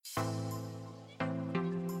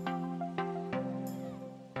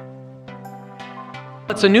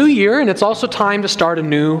It's a new year, and it's also time to start a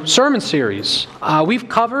new sermon series. We've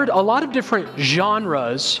covered a lot of different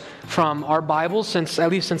genres from our Bibles at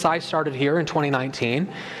least since I started here in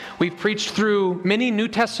 2019. We've preached through many New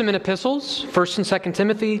Testament epistles, 1st and 2nd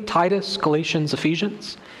Timothy, Titus, Galatians,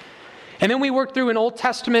 Ephesians. And then we worked through an Old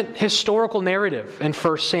Testament historical narrative in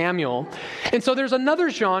 1 Samuel. And so there's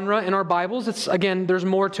another genre in our Bibles. There's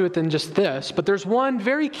more to it than just this. But there's one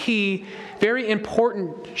very key, very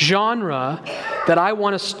important genre that I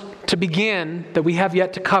want us to begin that we have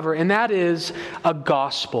yet to cover. And that is a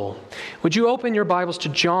gospel. Would you open your Bibles to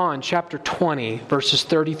John chapter 20, verses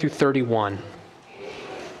 30 through 31.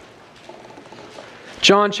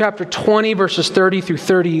 John chapter 20, verses 30 through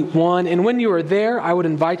 31. And when you are there, I would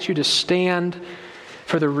invite you to stand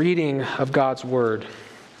for the reading of God's Word.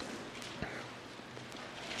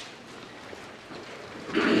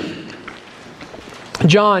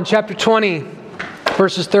 John chapter 20,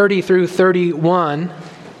 verses 30 through 31.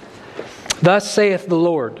 Thus saith the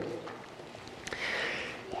Lord.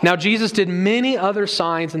 Now Jesus did many other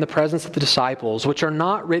signs in the presence of the disciples, which are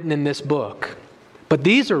not written in this book. But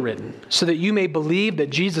these are written so that you may believe that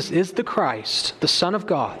Jesus is the Christ, the Son of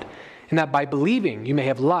God, and that by believing you may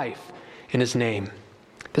have life in His name.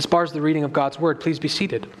 This bars the reading of God's Word. Please be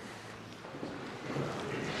seated.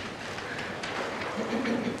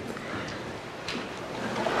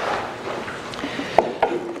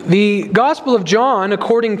 The Gospel of John,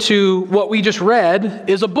 according to what we just read,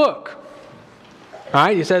 is a book. All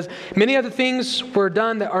right, he says, many other things were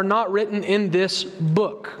done that are not written in this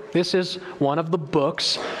book. This is one of the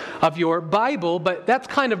books of your Bible, but that's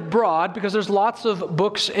kind of broad because there's lots of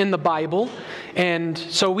books in the Bible. And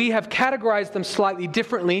so we have categorized them slightly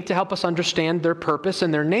differently to help us understand their purpose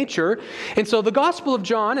and their nature. And so the Gospel of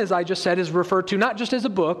John, as I just said, is referred to not just as a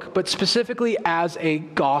book, but specifically as a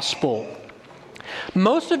gospel.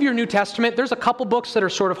 Most of your New Testament, there's a couple books that are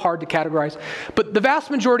sort of hard to categorize, but the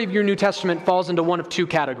vast majority of your New Testament falls into one of two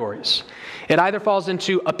categories. It either falls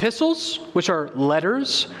into epistles, which are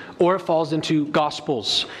letters, or it falls into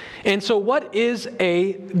gospels. And so what is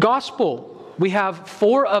a gospel? We have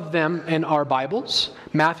 4 of them in our Bibles.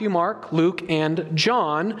 Matthew, Mark, Luke, and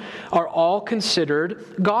John are all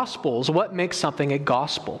considered gospels. What makes something a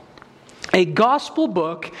gospel? A gospel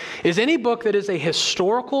book is any book that is a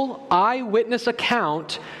historical eyewitness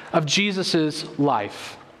account of Jesus'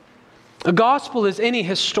 life. A gospel is any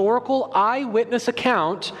historical eyewitness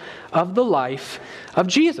account of the life of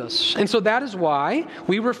Jesus. And so that is why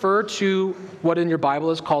we refer to what in your Bible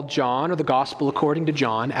is called John, or the gospel according to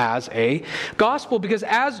John, as a gospel. Because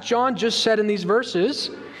as John just said in these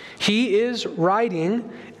verses, he is writing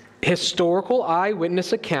historical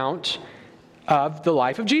eyewitness account of the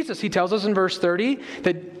life of Jesus. He tells us in verse 30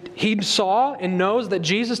 that he saw and knows that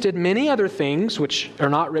Jesus did many other things which are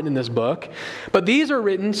not written in this book, but these are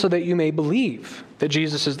written so that you may believe that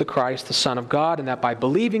Jesus is the Christ, the Son of God, and that by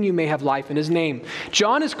believing you may have life in His name.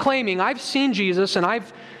 John is claiming, I've seen Jesus and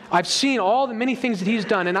I've seen all the many things that He's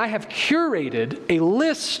done, and I have curated a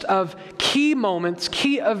list of key moments,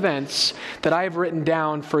 key events that I have written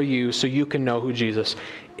down for you so you can know who Jesus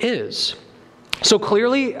is. So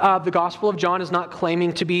clearly, the Gospel of John is not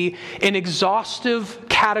claiming to be an exhaustive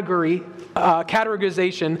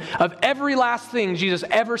categorization of every last thing Jesus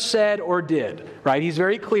ever said or did, right? He's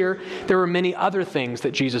very clear there were many other things that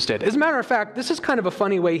Jesus did. As a matter of fact, this is kind of a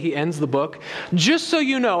funny way he ends the book, just so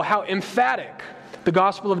you know how emphatic the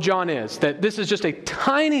Gospel of John is, that this is just a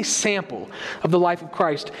tiny sample of the life of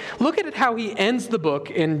Christ. Look at how he ends the book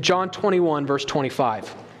in John 21, verse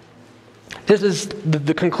 25. This is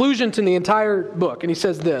the conclusion to the entire book, and he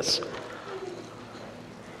says this.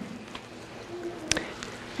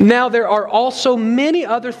 Now there are also many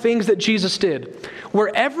other things that Jesus did.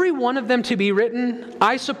 Were every one of them to be written,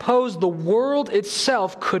 I suppose the world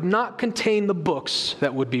itself could not contain the books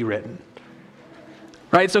that would be written.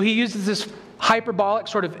 Right? So he uses this hyperbolic,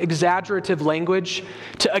 sort of exaggerative language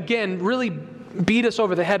to, again, really beat us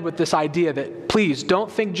over the head with this idea that, please, don't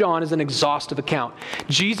think John is an exhaustive account.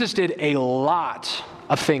 Jesus did a lot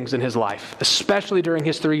of things in his life, especially during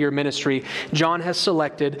his 3-year ministry. John has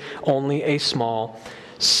selected only a small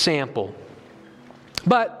sample.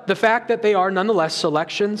 But the fact that they are nonetheless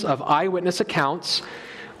selections of eyewitness accounts,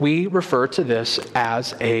 we refer to this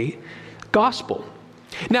as a gospel.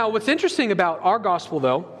 Now, what's interesting about our gospel,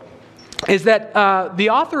 though, is that the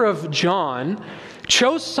author of John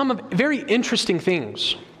chose some very interesting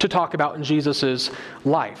things to talk about in Jesus'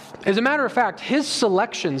 life. As a matter of fact, his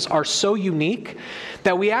selections are so unique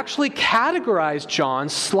that we actually categorize John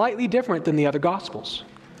slightly different than the other Gospels.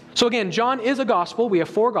 So again, John is a gospel. We have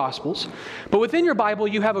 4 gospels. But within your Bible,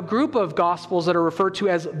 you have a group of gospels that are referred to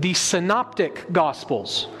as the synoptic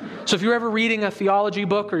gospels. So if you're ever reading a theology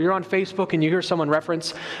book or you're on Facebook and you hear someone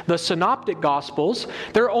reference the synoptic gospels,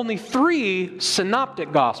 there are only 3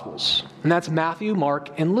 synoptic gospels. And that's Matthew,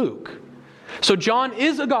 Mark, and Luke. So John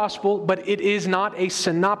is a gospel, but it is not a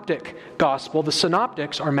synoptic gospel. The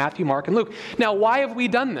synoptics are Matthew, Mark, and Luke. Now, why have we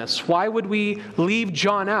done this? Why would we leave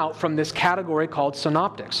John out from this category called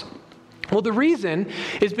synoptics? Well, the reason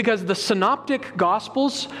is because the synoptic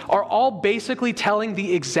gospels are all basically telling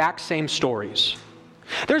the exact same stories.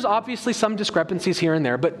 There's obviously some discrepancies here and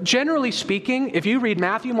there, but generally speaking, if you read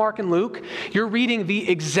Matthew, Mark, and Luke, you're reading the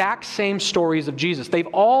exact same stories of Jesus. They've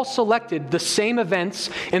all selected the same events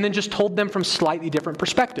and then just told them from slightly different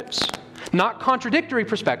perspectives. Not contradictory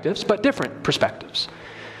perspectives, but different perspectives.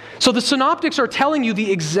 So the synoptics are telling you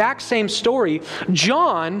the exact same story.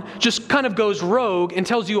 John just kind of goes rogue and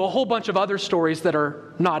tells you a whole bunch of other stories that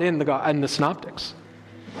are not in the synoptics.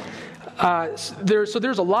 So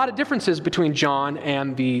there's a lot of differences between John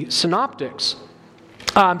and the synoptics.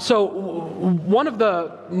 We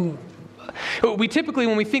typically,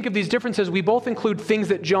 when we think of these differences, we both include things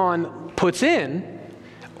that John puts in,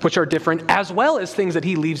 which are different, as well as things that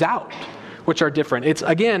he leaves out, which are different.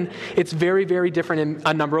 It's very, very different in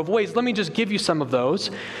a number of ways. Let me just give you some of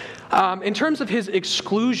those. In terms of his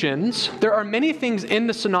exclusions, there are many things in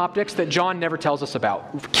the synoptics that John never tells us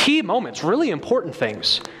about. Key moments, really important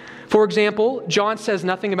things. For example, John says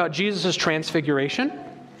nothing about Jesus' transfiguration.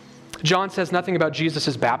 John says nothing about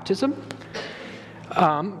Jesus' baptism.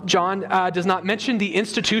 John does not mention the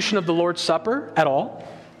institution of the Lord's Supper at all.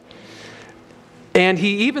 And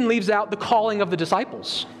he even leaves out the calling of the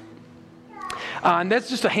disciples. And that's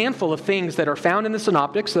just a handful of things that are found in the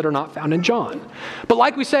synoptics that are not found in John. But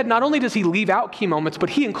like we said, not only does he leave out key moments, but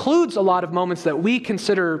he includes a lot of moments that we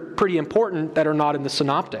consider pretty important that are not in the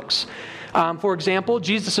synoptics. For example,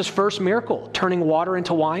 Jesus' first miracle, turning water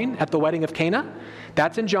into wine at the wedding of Cana.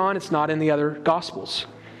 That's in John. It's not in the other Gospels.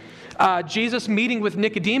 Jesus meeting with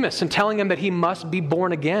Nicodemus and telling him that he must be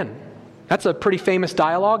born again. That's a pretty famous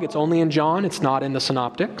dialogue. It's only in John. It's not in the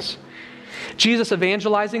synoptics. Jesus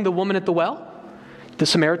evangelizing the woman at the well, the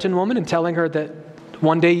Samaritan woman, and telling her that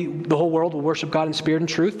one day the whole world will worship God in spirit and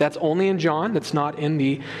truth. That's only in John. That's not in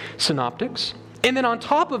the synoptics. And then on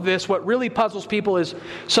top of this, what really puzzles people is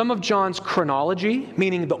some of John's chronology,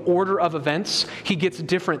 meaning the order of events, he gets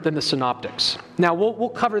different than the synoptics. Now, we'll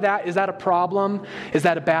cover that. Is that a problem? Is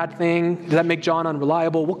that a bad thing? Does that make John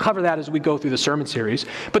unreliable? We'll cover that as we go through the sermon series.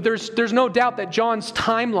 But there's no doubt that John's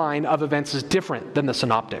timeline of events is different than the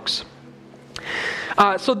synoptics.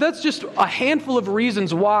 So that's just a handful of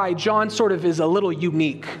reasons why John sort of is a little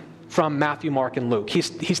unique from Matthew, Mark, and Luke.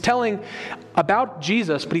 He's telling about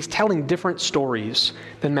Jesus, but he's telling different stories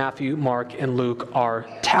than Matthew, Mark, and Luke are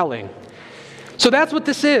telling. So that's what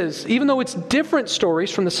this is. Even though it's different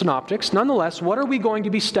stories from the synoptics, nonetheless, what are we going to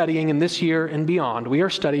be studying in this year and beyond? We are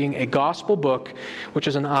studying a gospel book, which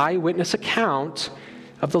is an eyewitness account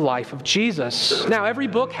of the life of Jesus. Now, every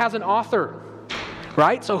book has an author,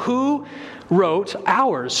 right? So who wrote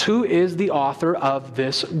ours? Who is the author of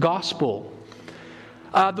this gospel?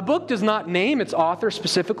 The book does not name its author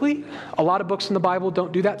specifically. A lot of books in the Bible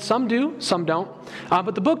don't do that. Some do, some don't.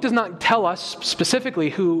 But the book does not tell us specifically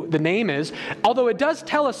who the name is, although it does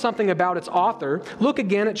tell us something about its author. Look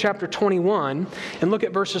again at chapter 21 and look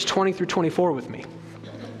at verses 20 through 24 with me.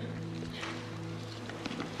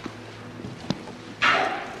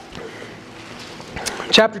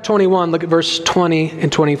 Chapter 21, look at verse 20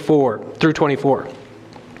 and 24 through 24.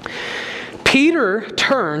 Peter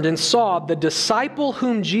turned and saw the disciple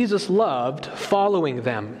whom Jesus loved following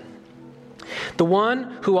them, the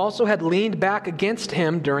one who also had leaned back against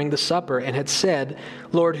him during the supper and had said,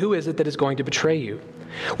 "Lord, who is it that is going to betray you?"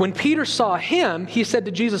 When Peter saw him, he said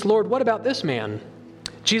to Jesus, "Lord, what about this man?"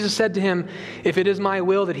 Jesus said to him, "If it is my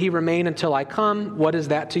will that he remain until I come, what is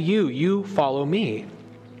that to you? You follow me."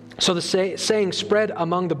 So the saying spread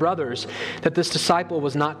among the brothers that this disciple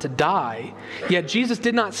was not to die. Yet Jesus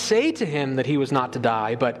did not say to him that he was not to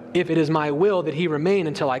die, but if it is my will that he remain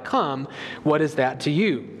until I come, what is that to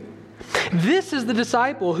you? This is the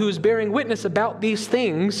disciple who is bearing witness about these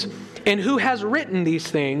things and who has written these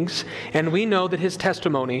things, and we know that his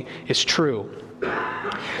testimony is true.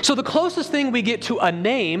 So the closest thing we get to a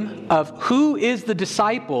name of who is the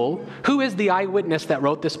disciple, who is the eyewitness that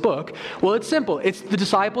wrote this book, well, it's simple. It's the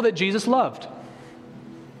disciple that Jesus loved.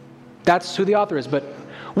 That's who the author is. But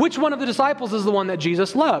which one of the disciples is the one that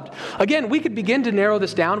Jesus loved? Again, we could begin to narrow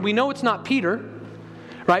this down. We know it's not Peter,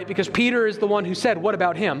 right? Because Peter is the one who said, "What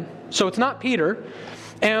about him?" So it's not Peter.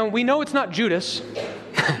 And we know it's not Judas.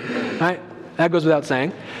 Right? That goes without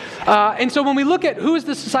saying. And so when we look at who is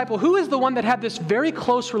this disciple, who is the one that had this very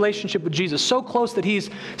close relationship with Jesus, so close that he's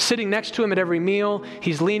sitting next to him at every meal,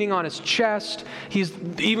 he's leaning on his chest, he's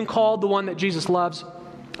even called the one that Jesus loves.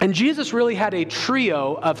 And Jesus really had a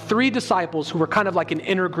trio of 3 disciples who were kind of like an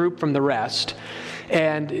inner group from the rest.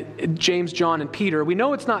 And James, John, and Peter. We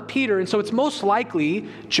know it's not Peter, and so it's most likely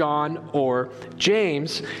John or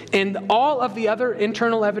James. And all of the other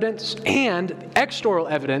internal evidence and external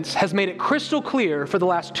evidence has made it crystal clear for the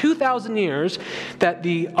last 2,000 years that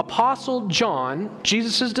the Apostle John,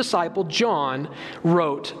 Jesus' disciple John,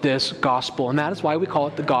 wrote this gospel. And that is why we call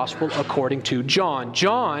it the Gospel according to John.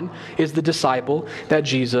 John is the disciple that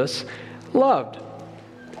Jesus loved.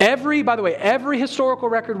 By the way, every historical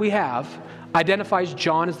record we have identifies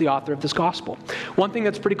John as the author of this gospel. One thing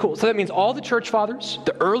that's pretty cool. So that means all the church fathers,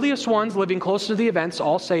 the earliest ones living close to the events,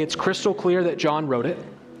 all say it's crystal clear that John wrote it.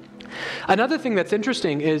 Another thing that's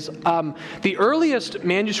interesting is the earliest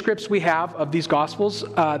manuscripts we have of these gospels,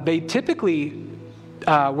 they typically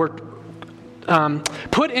were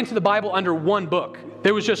put into the Bible under one book.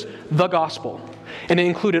 There was just the gospel. And it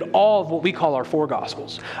included all of what we call our 4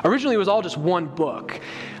 Gospels. Originally, it was all just one book.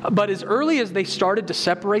 But as early as they started to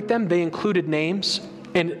separate them, they included names.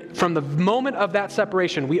 And from the moment of that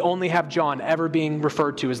separation, we only have John ever being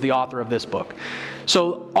referred to as the author of this book.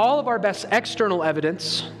 So all of our best external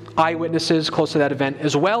evidence, eyewitnesses close to that event,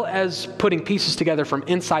 as well as putting pieces together from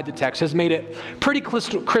inside the text, has made it pretty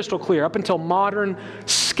crystal clear. Up until modern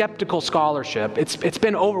skeptical scholarship, it's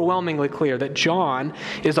been overwhelmingly clear that John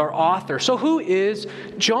is our author. So who is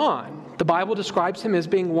John? The Bible describes him as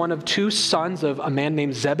being one of 2 sons of a man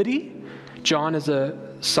named Zebedee. John is a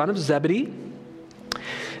son of Zebedee.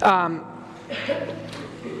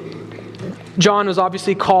 John was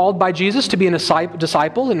obviously called by Jesus to be a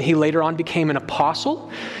disciple, and he later on became an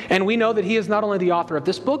apostle. And we know that he is not only the author of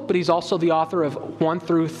this book, but he's also the author of 1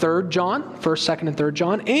 through 3 John, 1st, 2nd, and 3rd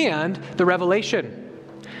John, and the Revelation,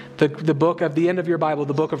 the book of the end of your Bible,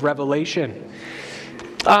 the book of Revelation.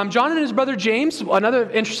 John and his brother James, another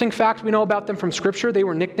interesting fact we know about them from Scripture, they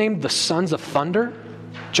were nicknamed the sons of thunder.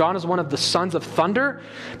 John is one of the sons of thunder.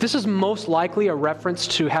 This is most likely a reference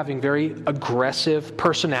to having very aggressive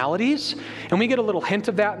personalities. And we get a little hint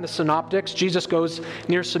of that in the synoptics. Jesus goes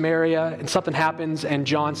near Samaria and something happens and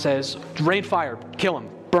John says, rain fire, kill him,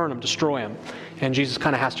 burn him, destroy him. And Jesus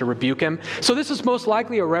kind of has to rebuke him. So this is most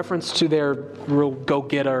likely a reference to their real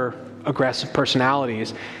go-getter, aggressive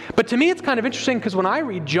personalities. But to me it's kind of interesting because when I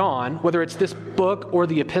read John, whether it's this book or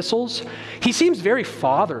the epistles, he seems very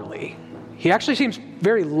fatherly. He actually seems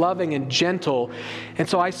very loving and gentle. And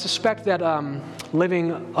so I suspect that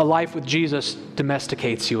living a life with Jesus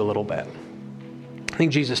domesticates you a little bit. I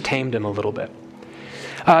think Jesus tamed him a little bit.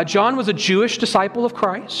 John was a Jewish disciple of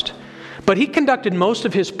Christ, but he conducted most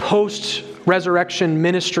of his post-resurrection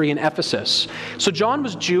ministry in Ephesus. So John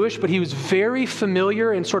was Jewish, but he was very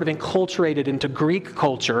familiar and sort of enculturated into Greek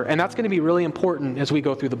culture, and that's going to be really important as we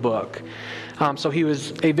go through the book. So he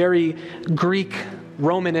was a very Greek,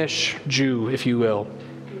 Romanish Jew, if you will.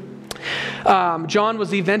 John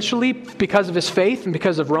was eventually, because of his faith and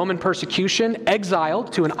because of Roman persecution,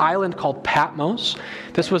 exiled to an island called Patmos.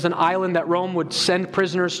 This was an island that Rome would send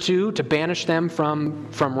prisoners to banish them from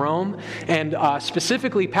Rome. And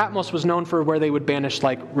specifically, Patmos was known for where they would banish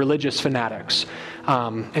like religious fanatics.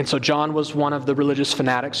 And so John was one of the religious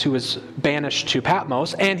fanatics who was banished to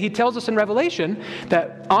Patmos. And he tells us in Revelation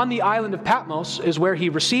that on the island of Patmos is where he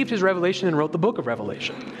received his revelation and wrote the book of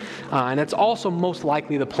Revelation. And it's also most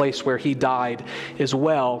likely the place where he died as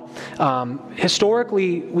well.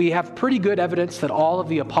 Historically, we have pretty good evidence that all of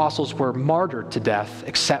the apostles were martyred to death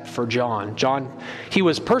except for John. John, he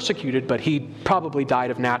was persecuted, but he probably died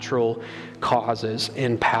of natural causes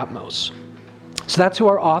in Patmos. So that's who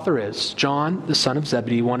our author is, John, the son of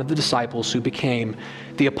Zebedee, one of the disciples who became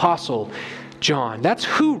the apostle John. That's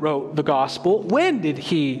who wrote the gospel. When did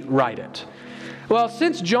he write it? Well,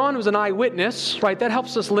 since John was an eyewitness, right, that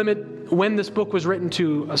helps us limit when this book was written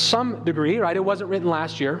to some degree, right? It wasn't written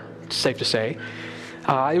last year, it's safe to say.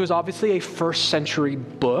 It was obviously a first century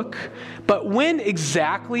book, but when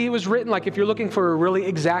exactly it was written, like if you're looking for a really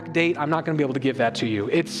exact date, I'm not going to be able to give that to you.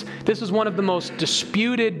 This is one of the most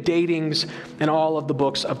disputed datings in all of the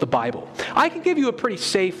books of the Bible. I can give you a pretty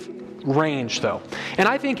safe range though, and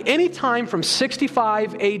I think any time from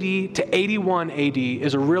 65 AD to 81 AD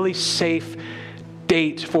is a really safe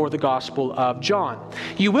date for the Gospel of John.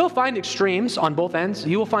 You will find extremes on both ends.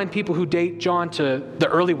 You will find people who date John to the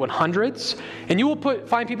early 100s, and you will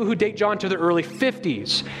find people who date John to the early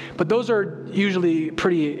 50s, but those are usually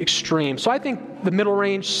pretty extreme. So I think the middle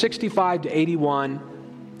range, 65 to 81.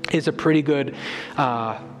 is a pretty good,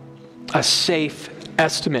 a safe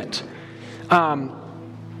estimate.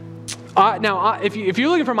 If you're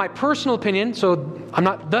looking for my personal opinion, so I'm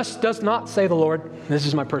not, thus does not say the Lord, this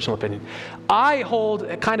is my personal opinion. I hold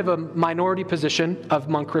a kind of a minority position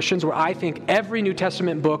among Christians where I think every New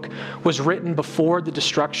Testament book was written before the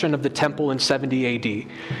destruction of the temple in 70 AD.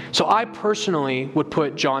 So I personally would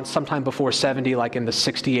put John sometime before 70, like in the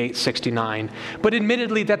 68, 69. But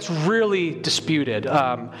admittedly, that's really disputed.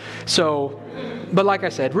 But like I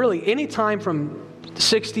said, really any time from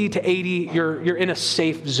 60 to 80, you're in a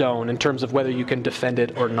safe zone in terms of whether you can defend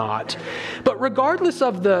it or not. But regardless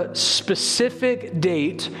of the specific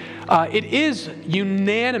date, it is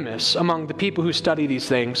unanimous among the people who study these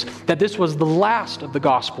things that this was the last of the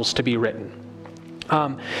Gospels to be written.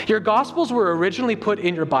 Your Gospels were originally put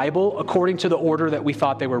in your Bible according to the order that we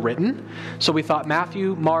thought they were written. So we thought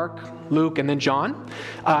Matthew, Mark, Luke, and then John.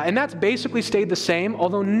 And that's basically stayed the same,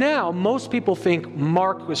 although now most people think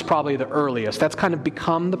Mark was probably the earliest. That's kind of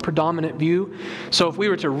become the predominant view. So if we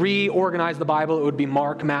were to reorganize the Bible, it would be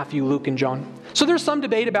Mark, Matthew, Luke, and John. So there's some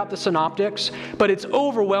debate about the synoptics, but it's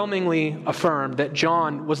overwhelmingly affirmed that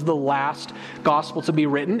John was the last gospel to be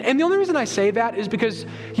written. And the only reason I say that is because,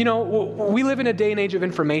 we live in a day and age of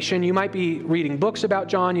information. You might be reading books about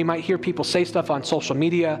John. You might hear people say stuff on social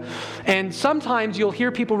media. And sometimes you'll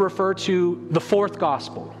hear people refer to the fourth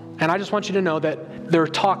gospel. And I just want you to know that they're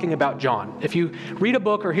talking about John. If you read a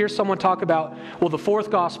book or hear someone talk about, well, the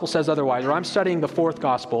fourth gospel says otherwise, or I'm studying the fourth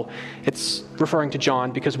gospel, it's referring to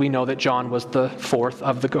John because we know that John was the fourth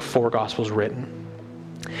of the four gospels written.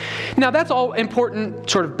 Now, that's all important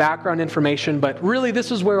sort of background information, but really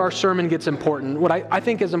this is where our sermon gets important. What I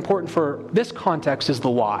think is important for this context is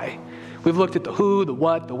the why. We've looked at the who, the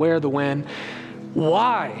what, the where, the when.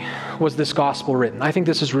 Why was this gospel written? I think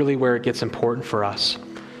this is really where it gets important for us.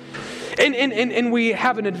 And we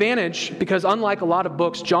have an advantage because unlike a lot of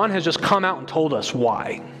books, John has just come out and told us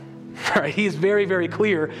why. Right? He's very, very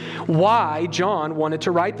clear why John wanted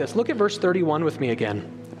to write this. Look at verse 31 with me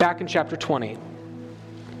again, back in chapter 20.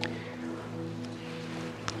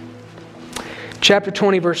 Chapter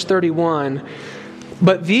 20, verse 31.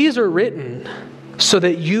 But these are written so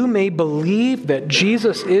that you may believe that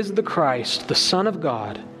Jesus is the Christ, the Son of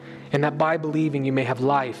God, and that by believing you may have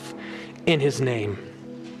life in his name.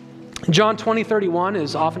 John 20:31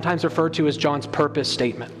 is oftentimes referred to as John's purpose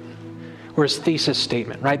statement or his thesis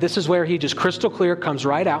statement, right? This is where he just crystal clear comes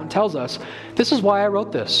right out and tells us, this is why I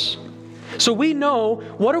wrote this. So we know,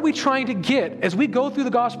 what are we trying to get as we go through the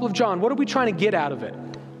Gospel of John? What are we trying to get out of it?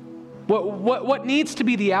 What needs to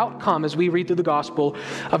be the outcome as we read through the Gospel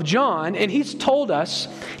of John? And he's told us,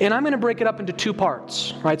 and I'm going to break it up into two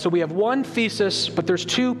parts, right? So we have one thesis, but there's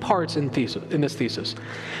two parts in this thesis.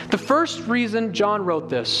 The first reason John wrote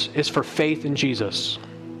this is for faith in Jesus.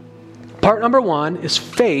 Part number one is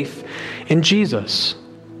faith in Jesus.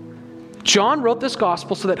 John wrote this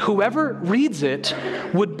Gospel so that whoever reads it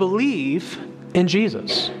would believe in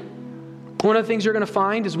Jesus. One of the things you're going to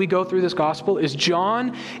find as we go through this gospel is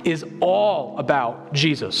John is all about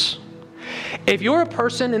Jesus. If you're a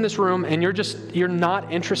person in this room and you're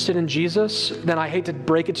not interested in Jesus, then I hate to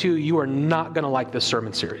break it to you, you are not going to like this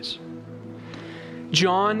sermon series.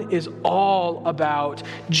 John is all about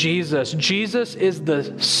Jesus. Jesus is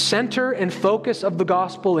the center and focus of the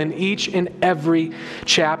gospel in each and every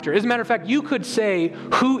chapter. As a matter of fact, you could say,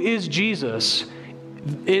 who is Jesus?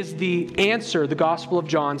 Is the answer the Gospel of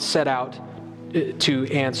John set out to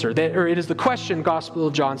answer. Or it is the question Gospel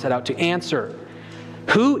of John set out to answer.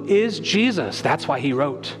 Who is Jesus? That's why he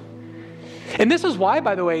wrote. And this is why,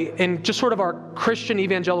 by the way, in just sort of our Christian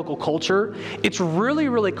evangelical culture, it's really,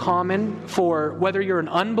 really common for whether you're an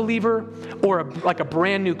unbeliever or like a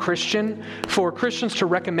brand new Christian, for Christians to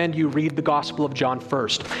recommend you read the Gospel of John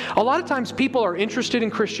first. A lot of times people are interested in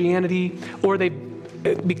Christianity or they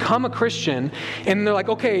become a Christian and they're like,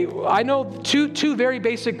 okay, I know two very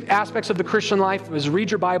basic aspects of the Christian life is read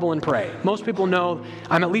your Bible and pray. Most people know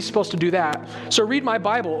I'm at least supposed to do that. So read my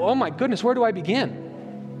Bible. Oh my goodness, where do I begin?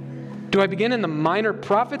 Do I begin in the minor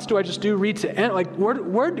prophets? Do I just read to end? Like,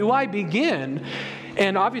 where do I begin?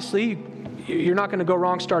 And obviously, you're not going to go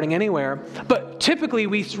wrong starting anywhere. But typically,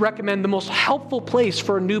 we recommend the most helpful place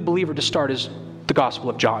for a new believer to start is the Gospel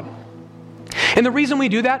of John. And the reason we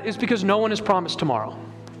do that is because no one is promised tomorrow.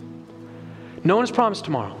 No one is promised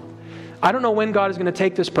tomorrow. I don't know when God is going to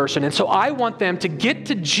take this person. And so I want them to get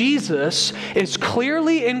to Jesus as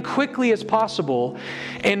clearly and quickly as possible.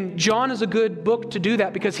 And John is a good book to do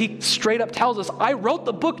that because he straight up tells us, I wrote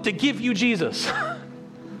the book to give you Jesus.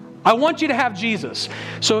 I want you to have Jesus.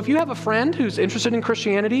 So if you have a friend who's interested in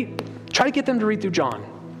Christianity, try to get them to read through John.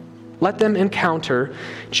 Let them encounter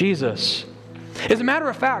Jesus. As a matter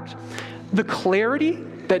of fact, the clarity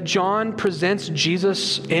that John presents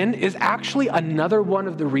Jesus in is actually another one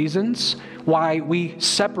of the reasons why we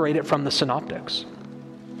separate it from the synoptics.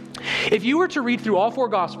 If you were to read through all four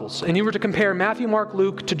Gospels and you were to compare Matthew, Mark,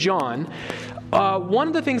 Luke to John, one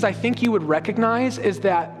of the things I think you would recognize is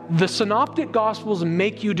that the synoptic Gospels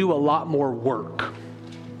make you do a lot more work.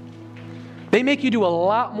 They make you do a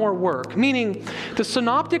lot more work, meaning the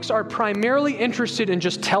synoptics are primarily interested in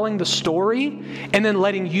just telling the story and then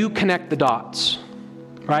letting you connect the dots,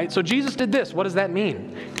 right? So Jesus did this. What does that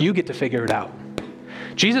mean? You get to figure it out.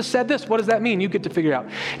 Jesus said this. What does that mean? You get to figure it out.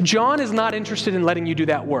 John is not interested in letting you do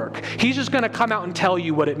that work. He's just going to come out and tell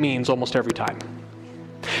you what it means almost every time.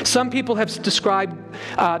 Some people have described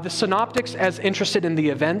the synoptics as interested in the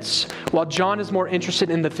events, while John is more interested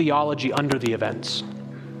in the theology under the events.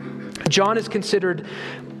 John is considered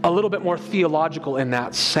a little bit more theological in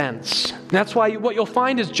that sense. And that's why what you'll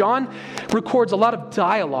find is John records a lot of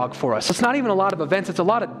dialogue for us. It's not even a lot of events, it's a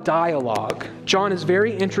lot of dialogue. John is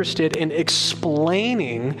very interested in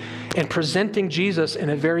explaining and presenting Jesus in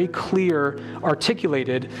a very clear,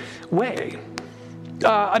 articulated way.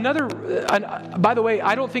 By the way,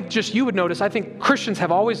 I don't think just you would notice. I think Christians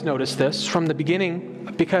have always noticed this from the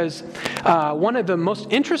beginning, because one of the most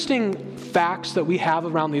interesting facts that we have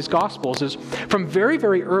around these Gospels is from very,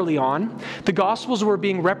 very early on, the Gospels were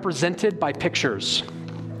being represented by pictures.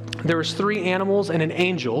 There was 3 animals and an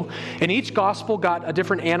angel, and each gospel got a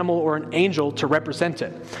different animal or an angel to represent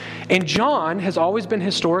it. And John has always been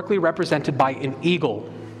historically represented by an eagle.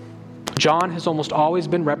 John has almost always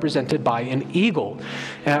been represented by an eagle.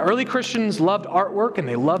 Early Christians loved artwork, and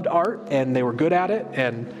they loved art, and they were good at it,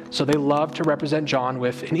 and so they loved to represent John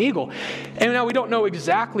with an eagle. And now we don't know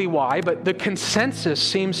exactly why, but the consensus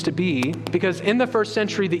seems to be because in the first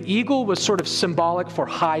century, the eagle was sort of symbolic for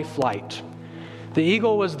high flight. The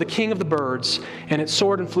eagle was the king of the birds, and it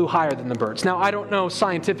soared and flew higher than the birds. Now, I don't know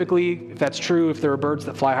scientifically if that's true, if there are birds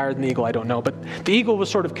that fly higher than the eagle, I don't know. But the eagle was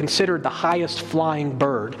sort of considered the highest flying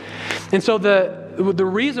bird. And so the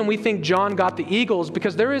reason we think John got the eagle is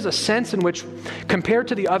because there is a sense in which, compared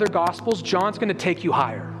to the other Gospels, John's going to take you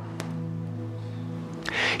higher.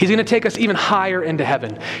 He's going to take us even higher into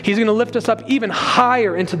heaven. He's going to lift us up even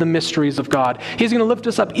higher into the mysteries of God. He's going to lift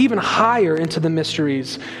us up even higher into the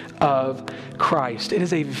mysteries of Christ. It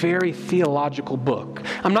is a very theological book.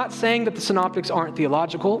 I'm not saying that the synoptics aren't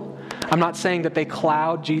theological. I'm not saying that they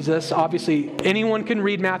cloud Jesus. Obviously, anyone can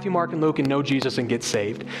read Matthew, Mark, and Luke and know Jesus and get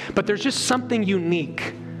saved. But there's just something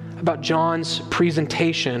unique about John's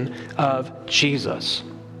presentation of Jesus.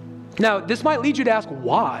 Now, this might lead you to ask,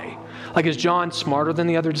 why? Like, is John smarter than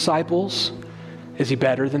the other disciples? Is he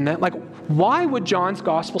better than them? Like, why would John's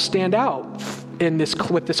gospel stand out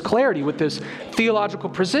with this clarity, with this theological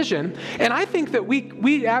precision? And I think that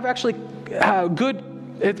we have actually good,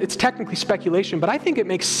 it's technically speculation, but I think it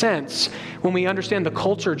makes sense when we understand the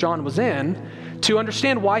culture John was in to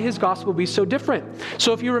understand why his gospel would be so different.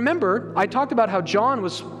 So if you remember, I talked about how John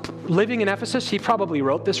was living in Ephesus. He probably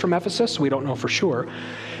wrote this from Ephesus. We don't know for sure.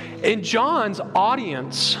 And John's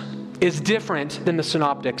audience is different than the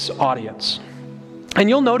synoptics' audience. And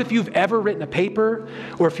you'll note if you've ever written a paper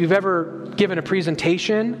or if you've ever given a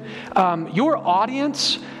presentation, your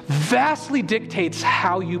audience vastly dictates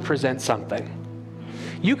how you present something.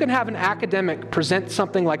 You can have an academic present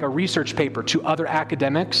something like a research paper to other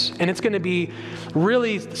academics, and it's going to be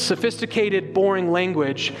really sophisticated, boring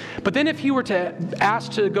language. But then if he were to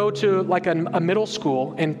ask to go to like a middle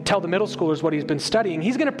school and tell the middle schoolers what he's been studying,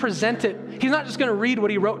 he's going to present it. He's not just going to read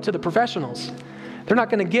what he wrote to the professionals. They're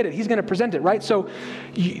not going to get it. He's going to present it, right? So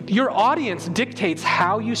your audience dictates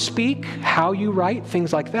how you speak, how you write,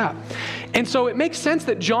 things like that. And so it makes sense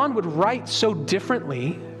that John would write so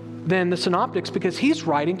differently than the synoptics because he's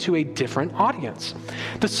writing to a different audience.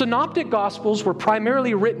 The synoptic gospels were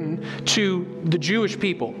primarily written to the Jewish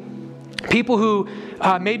people. People who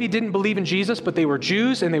maybe didn't believe in Jesus, but they were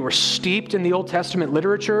Jews and they were steeped in the Old Testament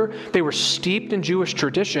literature. They were steeped in Jewish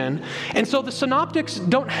tradition. And so the synoptics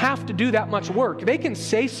don't have to do that much work. They can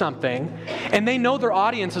say something and they know their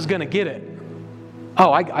audience is going to get it.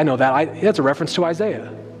 Oh, I know that. That's a reference to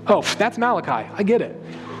Isaiah. Oh, that's Malachi. I get it.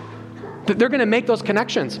 They're going to make those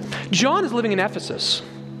connections. John is living in Ephesus.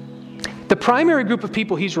 The primary group of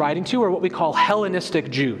people he's writing to are what we call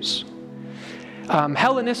Hellenistic Jews.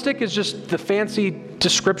 Hellenistic is just the fancy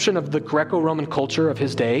description of the Greco-Roman culture of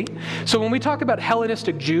his day. So when we talk about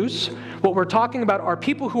Hellenistic Jews, what we're talking about are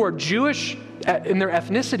people who are Jewish in their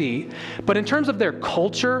ethnicity, but in terms of their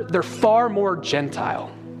culture, they're far more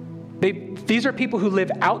Gentile. These are people who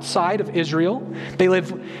live outside of Israel. They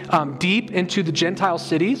live deep into the Gentile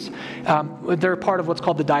cities. They're part of what's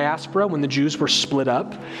called the diaspora when the Jews were split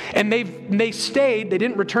up. And they stayed, they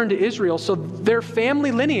didn't return to Israel, so their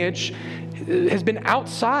family lineage has been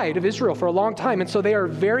outside of Israel for a long time. And so they are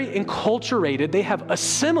very enculturated. They have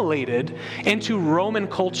assimilated into Roman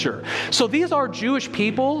culture. So these are Jewish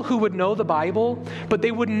people who would know the Bible, but they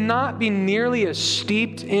would not be nearly as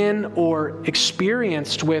steeped in or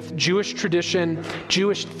experienced with Jewish tradition,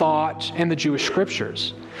 Jewish thought, and the Jewish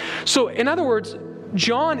scriptures. So in other words,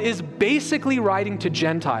 John is basically writing to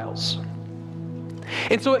Gentiles.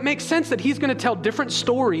 And so it makes sense that he's going to tell different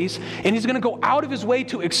stories, and he's going to go out of his way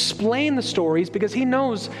to explain the stories because he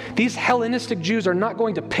knows these Hellenistic Jews are not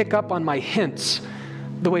going to pick up on my hints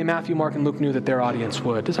the way Matthew, Mark, and Luke knew that their audience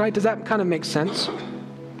would. Does that kind of make sense?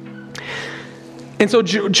 And so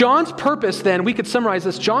John's purpose then, we could summarize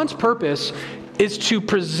this, John's purpose is to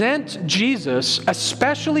present Jesus,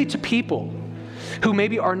 especially to people who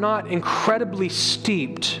maybe are not incredibly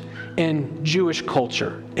steeped in Jewish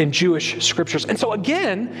culture, in Jewish scriptures. And so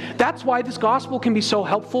again, that's why this gospel can be so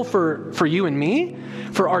helpful for you and me,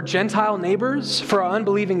 for our Gentile neighbors, for our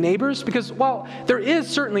unbelieving neighbors, because while there is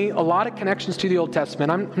certainly a lot of connections to the Old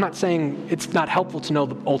Testament, I'm not saying it's not helpful to know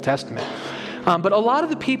the Old Testament, but a lot of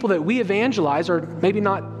the people that we evangelize are maybe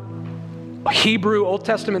not Hebrew Old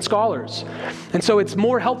Testament scholars. And so it's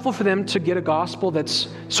more helpful for them to get a gospel that's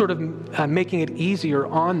sort of making it easier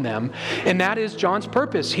on them. And that is John's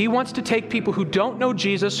purpose. He wants to take people who don't know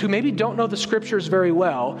Jesus, who maybe don't know the scriptures very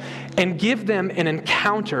well, and give them an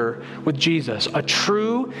encounter with Jesus, a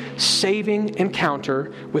true saving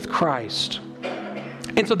encounter with Christ.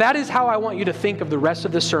 And so that is how I want you to think of the rest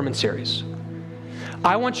of this sermon series.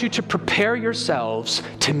 I want you to prepare yourselves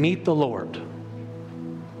to meet the Lord.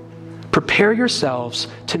 Prepare yourselves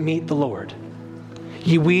to meet the Lord.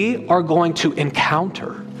 We are going to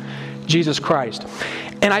encounter Jesus Christ.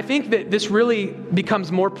 And I think that this really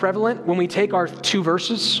becomes more prevalent when we take our two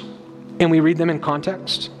verses and we read them in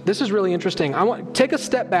context. This is really interesting. I want to take a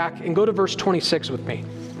step back and go to verse 26 with me.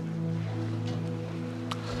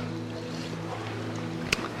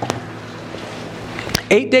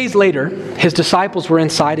 "8 days later, his disciples were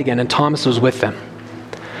inside again, and Thomas was with them.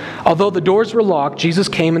 Although the doors were locked, Jesus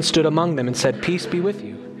came and stood among them and said, 'Peace be with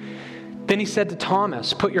you.' Then he said to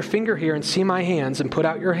Thomas, 'Put your finger here and see my hands, and put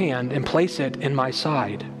out your hand and place it in my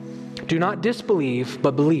side. Do not disbelieve,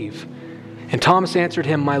 but believe.' And Thomas answered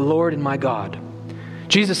him, 'My Lord and my God.'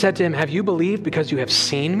 Jesus said to him, 'Have you believed because you have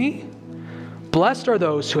seen me? Blessed are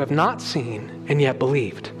those who have not seen and yet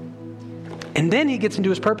believed.'" And then he gets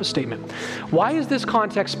into his purpose statement. Why is this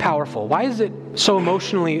context powerful? Why is it so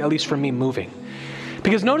emotionally, at least for me, moving?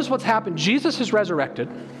 Because notice what's happened. Jesus is resurrected.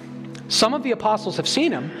 Some of the apostles have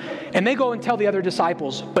seen him, and they go and tell the other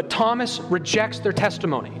disciples, but Thomas rejects their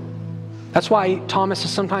testimony. That's why Thomas is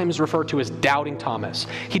sometimes referred to as doubting Thomas.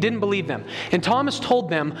 He didn't believe them. And Thomas told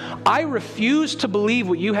them, "I refuse to believe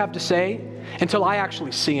what you have to say until I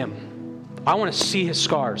actually see him. I want to see his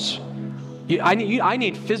scars. I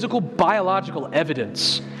need physical, biological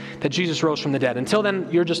evidence that Jesus rose from the dead. Until then,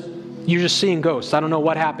 you're just seeing ghosts. I don't know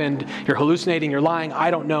what happened. You're hallucinating. You're lying.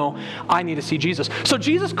 I don't know. I need to see Jesus." So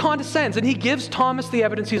Jesus condescends and he gives Thomas the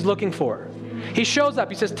evidence he's looking for. He shows up.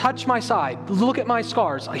 He says, "Touch my side. Look at my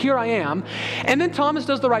scars. Here I am." And then Thomas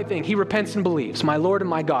does the right thing. He repents and believes, "My Lord and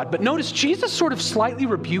my God." But notice Jesus sort of slightly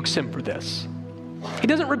rebukes him for this. He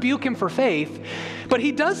doesn't rebuke him for faith, but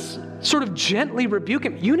he does sort of gently rebuke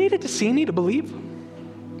him. "You needed to see me to believe?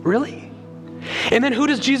 Really?" And then who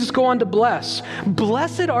does Jesus go on to bless?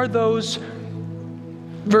 "Blessed are those,"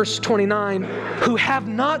 verse 29, "who have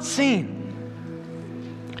not seen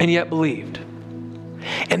and yet believed."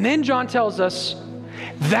 And then John tells us,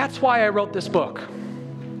 that's why I wrote this book.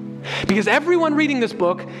 Because everyone reading this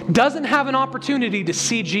book doesn't have an opportunity to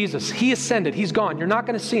see Jesus. He ascended. He's gone. You're not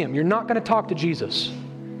going to see him. You're not going to talk to Jesus.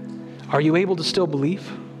 Are you able to still believe?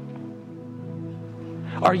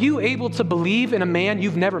 Are you able to believe in a man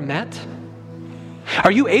you've never met?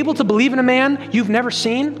 Are you able to believe in a man you've never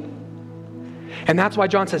seen? And that's why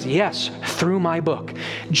John says, yes, through my book.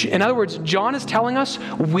 In other words, John is telling us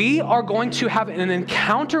we are going to have an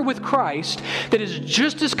encounter with Christ that is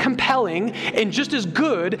just as compelling and just as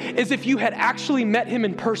good as if you had actually met him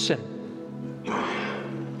in person.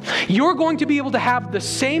 You're going to be able to have the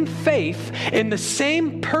same faith in the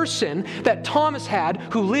same person that Thomas had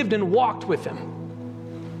who lived and walked with him.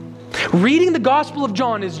 Reading the Gospel of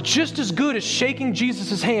John is just as good as shaking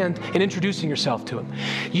Jesus' hand and introducing yourself to him.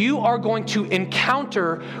 You are going to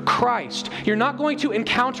encounter Christ. You're not going to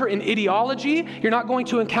encounter an ideology. You're not going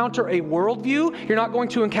to encounter a worldview. You're not going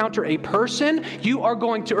to encounter a person. You're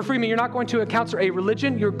not going to encounter a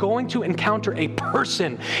religion. You're going to encounter a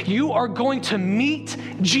person. You are going to meet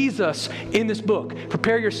Jesus in this book.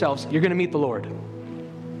 Prepare yourselves. You're going to meet the Lord.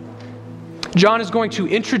 John is going to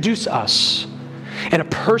introduce us in a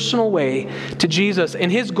personal way to Jesus.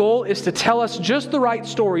 And his goal is to tell us just the right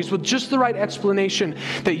stories with just the right explanation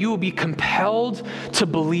that you will be compelled to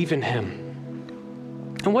believe in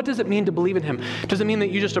him. And what does it mean to believe in him? Does it mean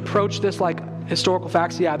that you just approach this like historical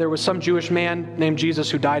facts? Yeah, there was some Jewish man named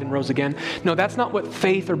Jesus who died and rose again. No, that's not what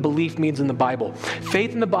faith or belief means in the Bible.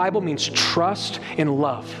 Faith in the Bible means trust and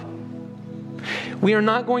love. We are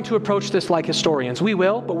not going to approach this like historians. We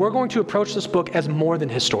will, but we're going to approach this book as more than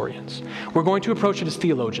historians. We're going to approach it as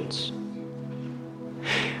theologians.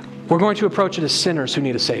 We're going to approach it as sinners who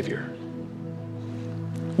need a Savior.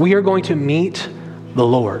 We are going to meet the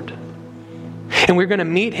Lord. And we're going to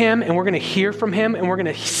meet him, and we're going to hear from him, and we're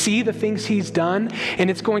going to see the things he's done,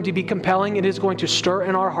 and it's going to be compelling. It is going to stir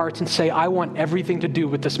in our hearts and say, I want everything to do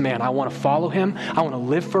with this man. I want to follow him. I want to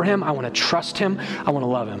live for him. I want to trust him. I want to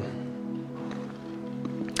love him.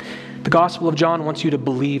 The Gospel of John wants you to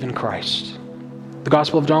believe in Christ. The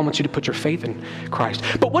Gospel of John wants you to put your faith in Christ.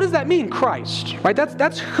 But what does that mean, Christ? Right?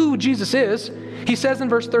 That's who Jesus is. He says in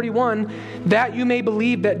verse 31, that you may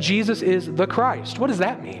believe that Jesus is the Christ. What does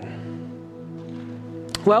that mean?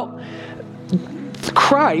 Well,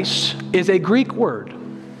 Christ is a Greek word,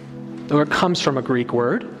 or it comes from a Greek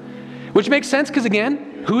word, which makes sense because,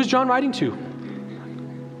 again, who is John writing to?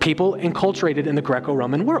 People enculturated in the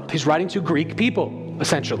Greco-Roman world. He's writing to Greek people,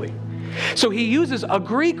 essentially. So he uses a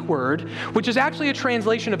Greek word, which is actually a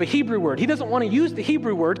translation of a Hebrew word. He doesn't want to use the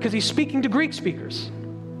Hebrew word because he's speaking to Greek speakers.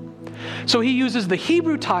 So he uses the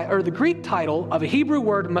Greek title of a Hebrew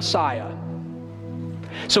word, Messiah.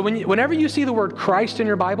 So whenever you see the word Christ in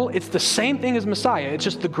your Bible, it's the same thing as Messiah. It's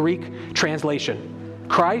just the Greek translation.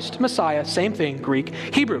 Christ, Messiah, same thing, Greek,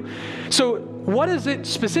 Hebrew. So what is it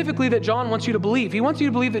specifically that John wants you to believe? He wants you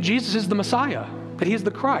to believe that Jesus is the Messiah, that he is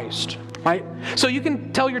the Christ. Right? So you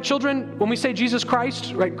can tell your children, when we say Jesus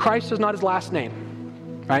Christ, right? Christ is not his last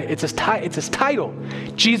name. Right? It's his title.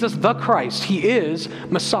 Jesus the Christ. He is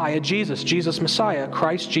Messiah Jesus. Jesus Messiah.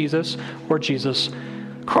 Christ Jesus, or Jesus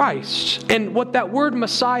Christ. And what that word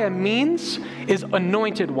Messiah means is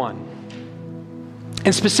anointed one.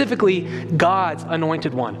 And specifically, God's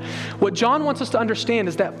anointed one. What John wants us to understand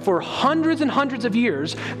is that for hundreds and hundreds of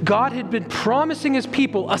years, God had been promising his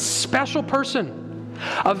people a special person.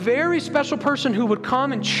 A very special person who would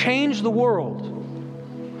come and change the world.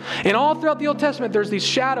 And all throughout the Old Testament, there's these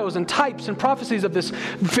shadows and types and prophecies of this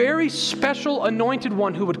very special anointed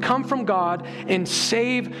one who would come from God and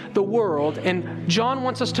save the world. And John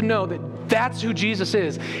wants us to know that that's who Jesus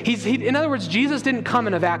is. In other words, Jesus didn't come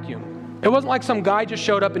in a vacuum. It wasn't like some guy just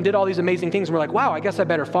showed up and did all these amazing things and we're like, wow, I guess I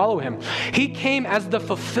better follow him. He came as the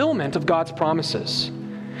fulfillment of God's promises.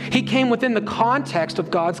 He came within the context of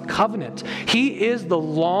God's covenant. He is the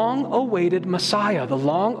long-awaited Messiah, the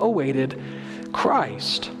long-awaited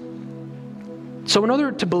Christ. So in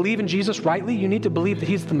order to believe in Jesus rightly, you need to believe that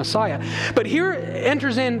he's the Messiah. But here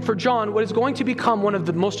enters in for John what is going to become one of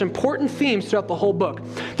the most important themes throughout the whole book.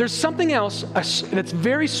 There's something else that's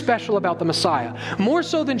very special about the Messiah, more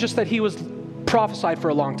so than just that he was prophesied for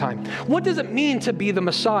a long time. What does it mean to be the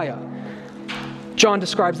Messiah? John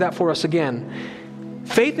describes that for us again.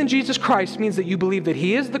 Faith in Jesus Christ means that you believe that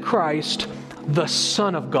he is the Christ, the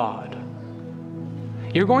Son of God.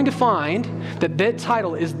 You're going to find that that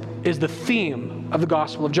title is the theme of the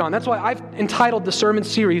Gospel of John. That's why I've entitled the sermon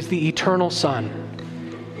series, The Eternal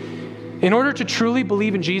Son. In order to truly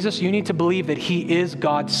believe in Jesus, you need to believe that he is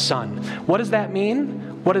God's Son. What does that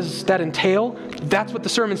mean? What does that entail? That's what the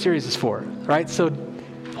sermon series is for, right? So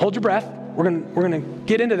hold your breath. We're going to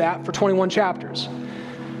get into that for 21 chapters.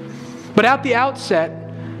 But at the outset,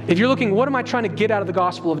 if you're looking, what am I trying to get out of the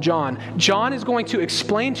Gospel of John? John is going to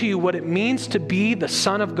explain to you what it means to be the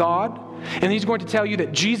Son of God, and he's going to tell you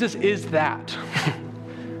that Jesus is that.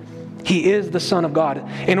 He is the Son of God.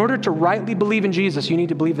 In order to rightly believe in Jesus, you need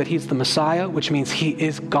to believe that he's the Messiah, which means he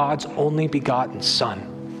is God's only begotten Son.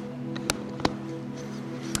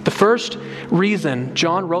 The first reason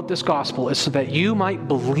John wrote this gospel is so that you might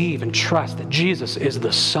believe and trust that Jesus is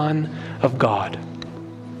the Son of God.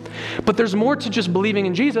 But there's more to just believing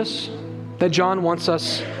in Jesus that John wants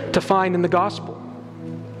us to find in the gospel.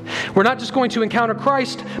 We're not just going to encounter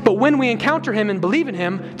Christ, but when we encounter him and believe in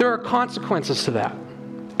him, there are consequences to that.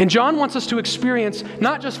 And John wants us to experience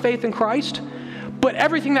not just faith in Christ, but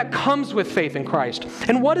everything that comes with faith in Christ.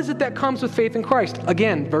 And what is it that comes with faith in Christ?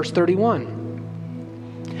 Again, verse 31.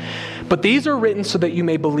 But these are written so that you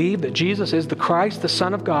may believe that Jesus is the Christ, the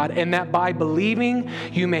Son of God, and that by believing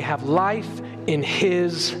you may have life in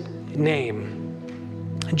His name.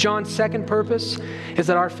 John's second purpose is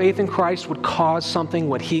that our faith in Christ would cause something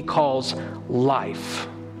what he calls life.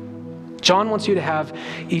 John wants you to have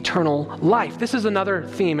eternal life. This is another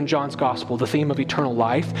theme in John's gospel, the theme of eternal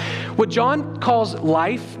life. What John calls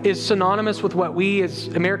life is synonymous with what we as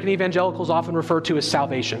American evangelicals often refer to as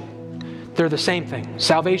salvation. They're the same thing.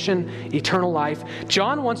 Salvation, eternal life.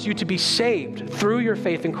 John wants you to be saved through your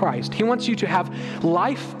faith in Christ. He wants you to have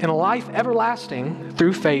life and a life everlasting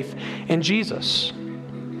through faith in Jesus.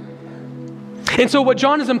 And so what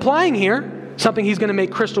John is implying here, something he's going to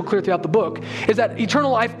make crystal clear throughout the book, is that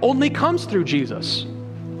eternal life only comes through Jesus.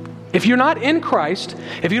 If you're not in Christ,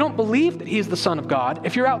 if you don't believe that He is the Son of God,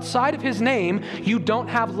 if you're outside of His name, you don't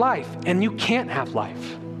have life, and you can't have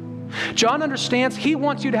life. John understands he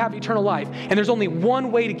wants you to have eternal life, and there's only one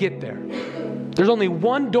way to get there. There's only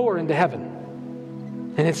one door into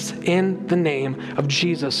heaven, and it's in the name of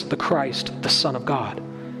Jesus, the Christ, the Son of God.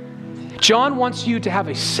 John wants you to have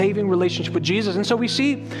a saving relationship with Jesus. And so we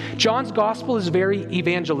see John's gospel is very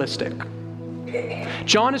evangelistic.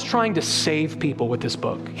 John is trying to save people with this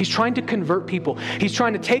book. He's trying to convert people. He's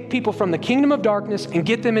trying to take people from the kingdom of darkness and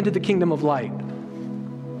get them into the kingdom of light.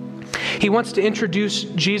 He wants to introduce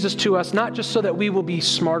Jesus to us, not just so that we will be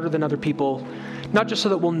smarter than other people, not just so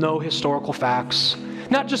that we'll know historical facts,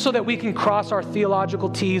 not just so that we can cross our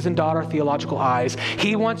theological T's and dot our theological I's.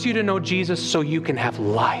 He wants you to know Jesus so you can have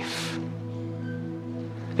life.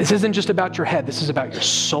 This isn't just about your head. This is about your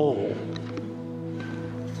soul.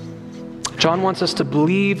 John wants us to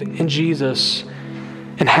believe in Jesus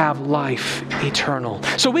and have life eternal.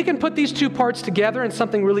 So we can put these two parts together in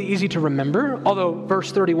something really easy to remember, although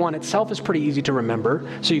verse 31 itself is pretty easy to remember,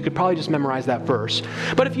 so you could probably just memorize that verse.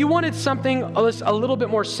 But if you wanted something a little bit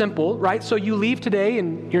more simple, right? So you leave today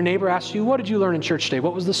and your neighbor asks you, what did you learn in church today?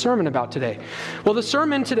 What was the sermon about today? Well, the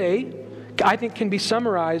sermon today, I think, can be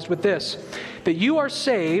summarized with this, that you are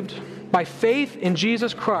saved by faith in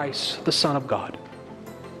Jesus Christ, the Son of God.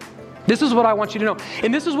 This is what I want you to know.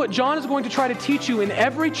 And this is what John is going to try to teach you in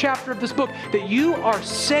every chapter of this book, that you are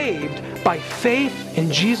saved by faith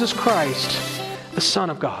in Jesus Christ, the Son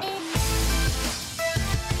of God.